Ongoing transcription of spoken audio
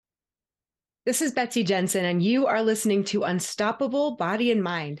This is Betsy Jensen, and you are listening to Unstoppable Body and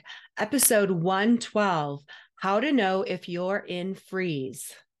Mind, episode 112, How to Know If You're in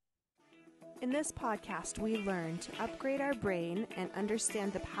Freeze. In this podcast, we learn to upgrade our brain and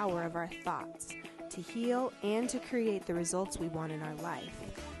understand the power of our thoughts, to heal and to create the results we want in our life.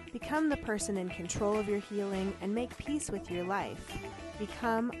 Become the person in control of your healing and make peace with your life.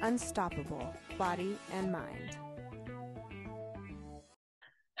 Become unstoppable, body and mind.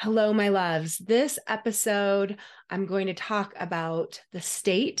 Hello, my loves. This episode, I'm going to talk about the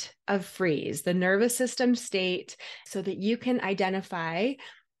state of freeze, the nervous system state, so that you can identify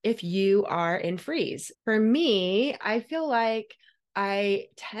if you are in freeze. For me, I feel like I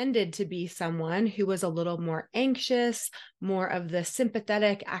tended to be someone who was a little more anxious, more of the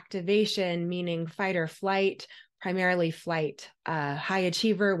sympathetic activation, meaning fight or flight, primarily flight, high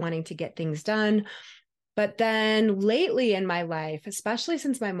achiever, wanting to get things done. But then lately in my life, especially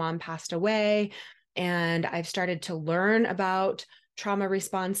since my mom passed away, and I've started to learn about trauma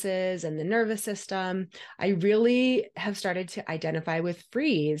responses and the nervous system, I really have started to identify with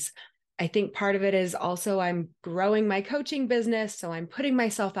freeze. I think part of it is also I'm growing my coaching business, so I'm putting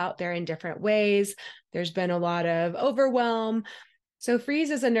myself out there in different ways. There's been a lot of overwhelm. So freeze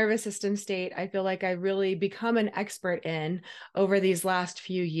is a nervous system state I feel like I really become an expert in over these last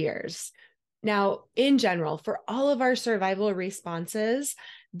few years. Now, in general, for all of our survival responses,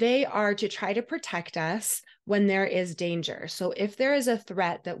 they are to try to protect us when there is danger. So if there is a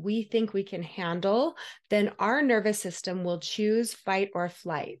threat that we think we can handle, then our nervous system will choose fight or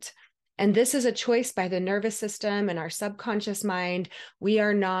flight. And this is a choice by the nervous system and our subconscious mind. We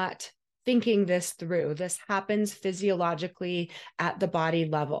are not thinking this through. This happens physiologically at the body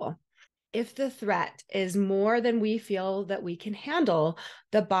level. If the threat is more than we feel that we can handle,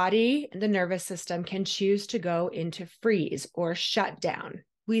 the body and the nervous system can choose to go into freeze or shut down.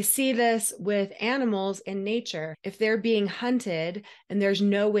 We see this with animals in nature. If they're being hunted and there's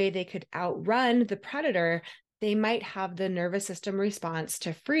no way they could outrun the predator, they might have the nervous system response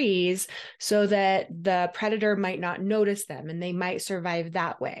to freeze so that the predator might not notice them and they might survive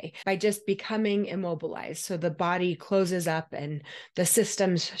that way by just becoming immobilized. So the body closes up and the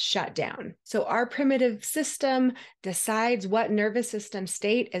systems shut down. So our primitive system decides what nervous system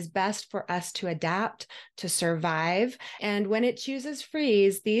state is best for us to adapt to survive. And when it chooses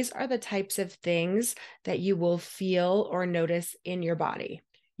freeze, these are the types of things that you will feel or notice in your body.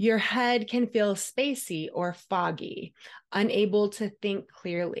 Your head can feel spacey or foggy, unable to think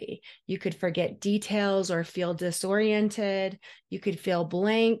clearly. You could forget details or feel disoriented. You could feel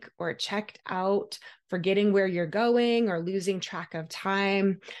blank or checked out, forgetting where you're going or losing track of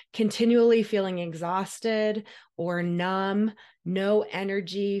time, continually feeling exhausted or numb, no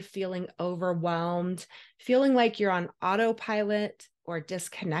energy, feeling overwhelmed, feeling like you're on autopilot or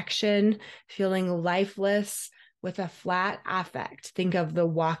disconnection, feeling lifeless with a flat affect. Think of The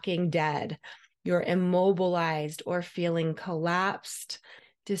Walking Dead. You're immobilized or feeling collapsed,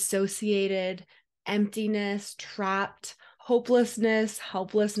 dissociated, emptiness, trapped, hopelessness,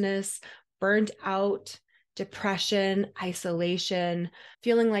 helplessness, burnt out, depression, isolation,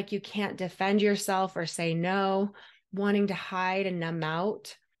 feeling like you can't defend yourself or say no, wanting to hide and numb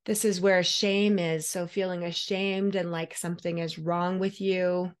out. This is where shame is. So feeling ashamed and like something is wrong with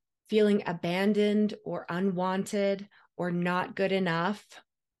you, feeling abandoned or unwanted or not good enough.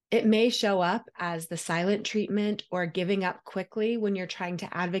 It may show up as the silent treatment or giving up quickly when you're trying to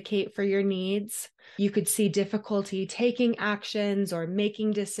advocate for your needs. You could see difficulty taking actions or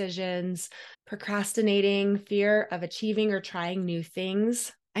making decisions, procrastinating, fear of achieving or trying new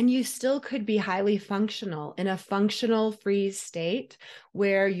things. And you still could be highly functional in a functional freeze state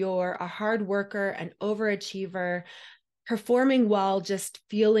where you're a hard worker, an overachiever, performing well, just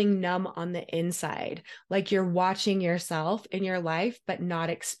feeling numb on the inside, like you're watching yourself in your life, but not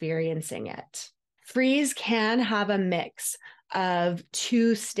experiencing it. Freeze can have a mix of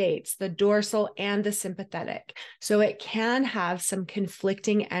two states, the dorsal and the sympathetic. So it can have some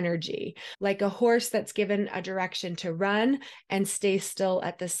conflicting energy, like a horse that's given a direction to run and stay still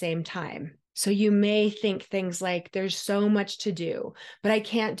at the same time. So you may think things like, there's so much to do, but I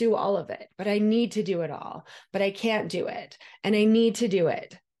can't do all of it, but I need to do it all, but I can't do it, and I need to do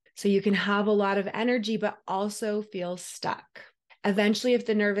it. So you can have a lot of energy, but also feel stuck. Eventually, if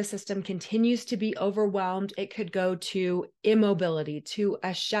the nervous system continues to be overwhelmed, it could go to immobility, to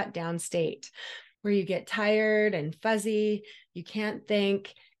a shutdown state where you get tired and fuzzy. You can't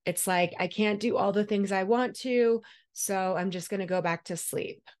think. It's like, I can't do all the things I want to, so I'm just going to go back to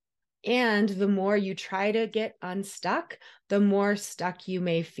sleep. And the more you try to get unstuck, the more stuck you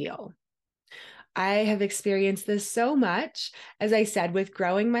may feel. I have experienced this so much, as I said, with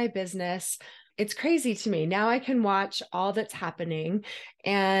growing my business. It's crazy to me. Now I can watch all that's happening.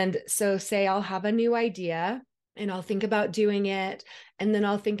 And so, say I'll have a new idea and I'll think about doing it. And then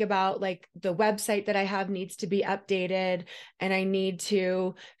I'll think about like the website that I have needs to be updated. And I need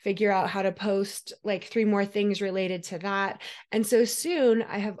to figure out how to post like 3 more things related to that. And so soon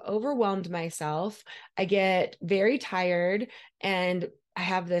I have overwhelmed myself. I get very tired and I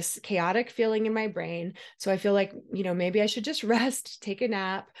have this chaotic feeling in my brain. So I feel like, maybe I should just rest, take a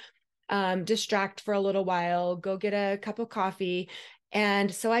nap, distract for a little while, go get a cup of coffee.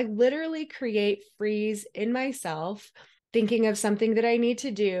 And so I literally create freeze in myself, thinking of something that I need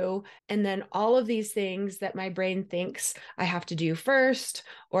to do. And then all of these things that my brain thinks I have to do first,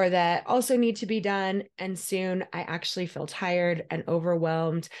 or that also need to be done. And soon I actually feel tired and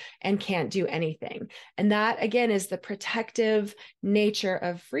overwhelmed and can't do anything. And that, again, is the protective nature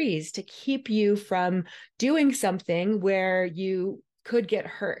of freeze, to keep you from doing something where you could get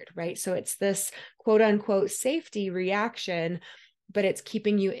hurt, right? So it's this quote unquote safety reaction, but it's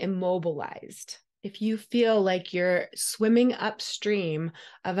keeping you immobilized. If you feel like you're swimming upstream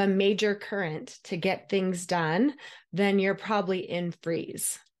of a major current to get things done, then you're probably in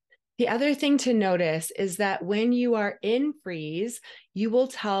freeze. The other thing to notice is that when you are in freeze, you will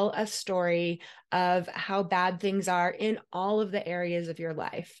tell a story of how bad things are in all of the areas of your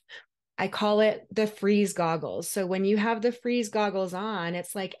life. I call it the freeze goggles. So when you have the freeze goggles on,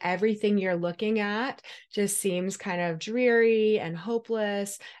 it's like everything you're looking at just seems kind of dreary and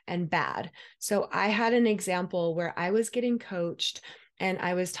hopeless and bad. So I had an example where I was getting coached and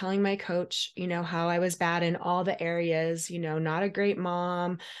I was telling my coach, how I was bad in all the areas, not a great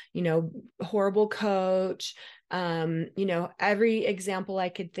mom, horrible coach, every example I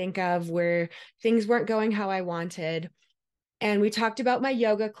could think of where things weren't going how I wanted. And we talked about my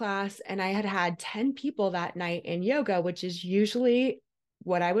yoga class, and I had had 10 people that night in yoga, which is usually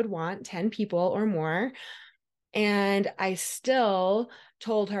what I would want, 10 people or more. And I still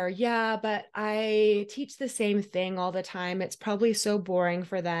told her, yeah, but I teach the same thing all the time. It's probably so boring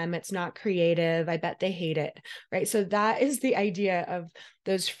for them. It's not creative. I bet they hate it. Right. So that is the idea of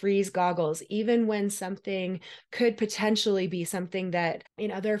those freeze goggles. Even when something could potentially be something that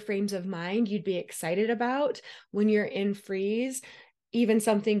in other frames of mind you'd be excited about, when you're in freeze, even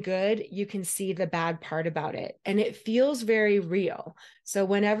something good, you can see the bad part about it. And it feels very real. So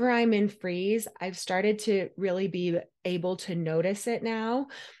whenever I'm in freeze, I've started to really be able to notice it now.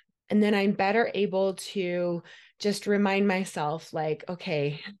 And then I'm better able to just remind myself, like,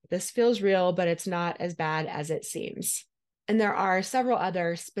 okay, this feels real, but it's not as bad as it seems. And there are several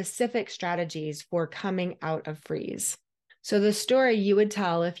other specific strategies for coming out of freeze. So the story you would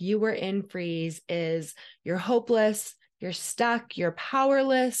tell if you were in freeze is you're hopeless, you're stuck, you're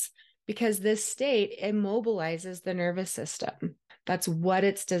powerless, because this state immobilizes the nervous system. That's what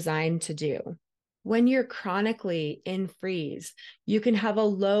it's designed to do. When you're chronically in freeze, you can have a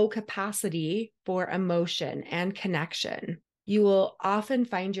low capacity for emotion and connection. You will often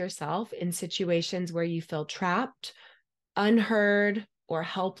find yourself in situations where you feel trapped, unheard, or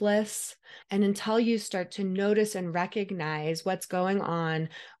helpless. And until you start to notice and recognize what's going on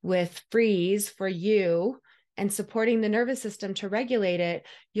with freeze for you, and supporting the nervous system to regulate it,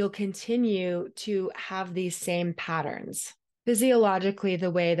 you'll continue to have these same patterns. Physiologically, the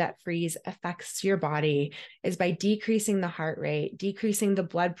way that freeze affects your body is by decreasing the heart rate, decreasing the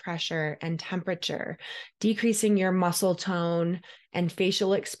blood pressure and temperature, decreasing your muscle tone and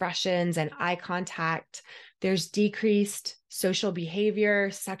facial expressions and eye contact. There's decreased social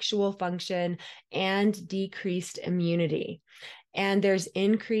behavior, sexual function, and decreased immunity. And there's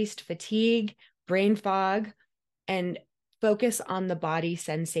increased fatigue, brain fog, and focus on the body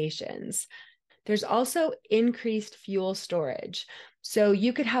sensations. There's also increased fuel storage. So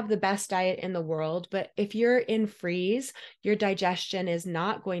you could have the best diet in the world, but if you're in freeze, your digestion is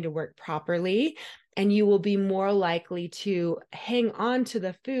not going to work properly, and you will be more likely to hang on to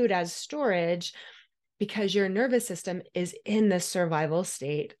the food as storage because your nervous system is in the survival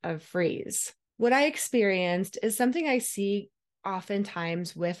state of freeze. What I experienced is something I see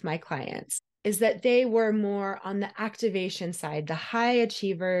oftentimes with my clients, is that they were more on the activation side, the high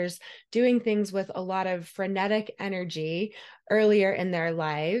achievers, doing things with a lot of frenetic energy earlier in their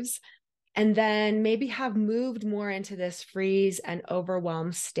lives, and then maybe have moved more into this freeze and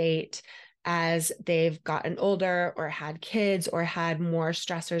overwhelmed state as they've gotten older or had kids or had more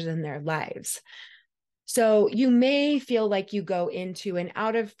stressors in their lives. So you may feel like you go into and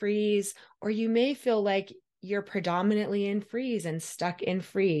out of freeze, or you may feel like you're predominantly in freeze and stuck in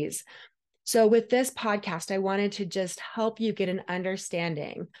freeze. So with this podcast, I wanted to just help you get an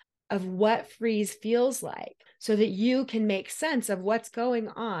understanding of what freeze feels like so that you can make sense of what's going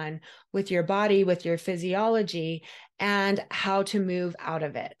on with your body, with your physiology, and how to move out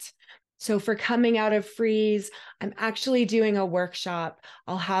of it. So for coming out of freeze, I'm actually doing a workshop.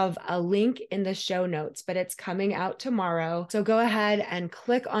 I'll have a link in the show notes, but it's coming out tomorrow. So go ahead and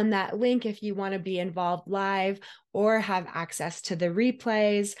click on that link if you want to be involved live or have access to the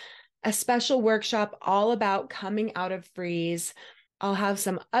replays. A special workshop all about coming out of freeze. I'll have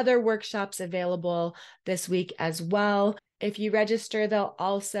some other workshops available this week as well. If you register, they'll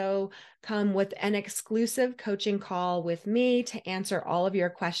also come with an exclusive coaching call with me to answer all of your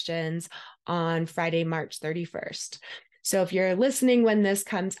questions on Friday, March 31st. So if you're listening when this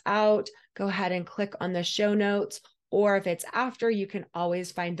comes out, go ahead and click on the show notes, or if it's after, you can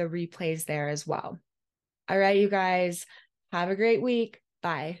always find the replays there as well. All right, you guys, have a great week.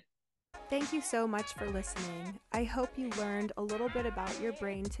 Bye. Thank you so much for listening. I hope you learned a little bit about your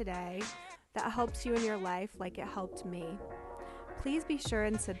brain today that helps you in your life like it helped me. Please be sure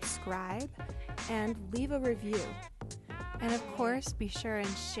and subscribe and leave a review. And of course, be sure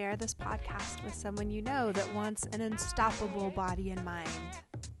and share this podcast with someone you know that wants an unstoppable body and mind.